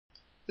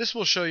This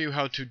will show you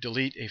how to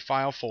delete a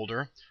file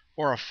folder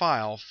or a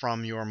file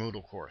from your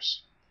Moodle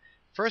course.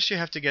 First, you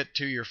have to get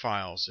to your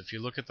files. If you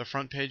look at the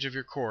front page of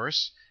your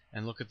course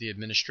and look at the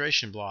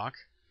administration block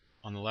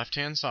on the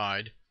left-hand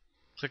side,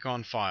 click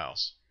on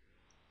Files.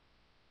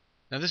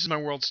 Now this is my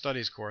World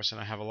Studies course,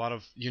 and I have a lot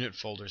of unit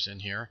folders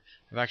in here.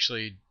 I've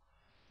actually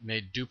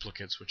made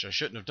duplicates, which I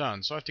shouldn't have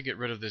done, so I have to get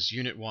rid of this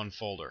Unit 1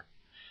 folder.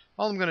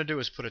 All I'm going to do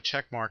is put a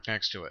check mark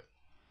next to it.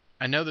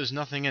 I know there's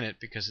nothing in it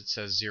because it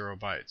says 0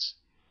 bytes.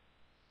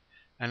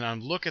 And I'll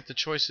look at the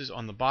choices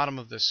on the bottom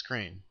of this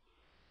screen.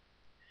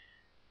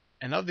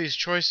 And of these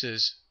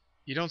choices,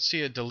 you don't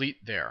see a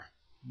delete there,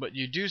 but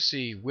you do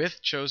see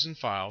with chosen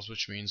files,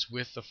 which means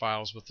with the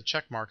files with the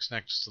check marks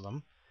next to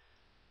them.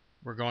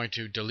 We're going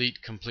to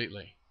delete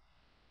completely.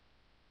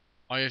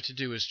 All you have to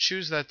do is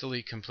choose that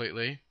delete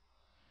completely.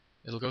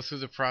 It'll go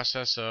through the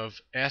process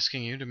of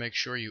asking you to make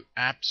sure you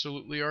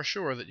absolutely are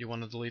sure that you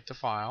want to delete the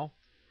file.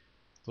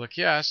 Click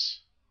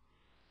yes,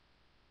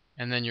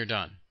 and then you're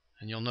done.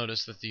 And you'll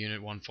notice that the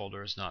Unit 1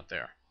 folder is not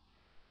there.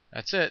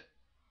 That's it.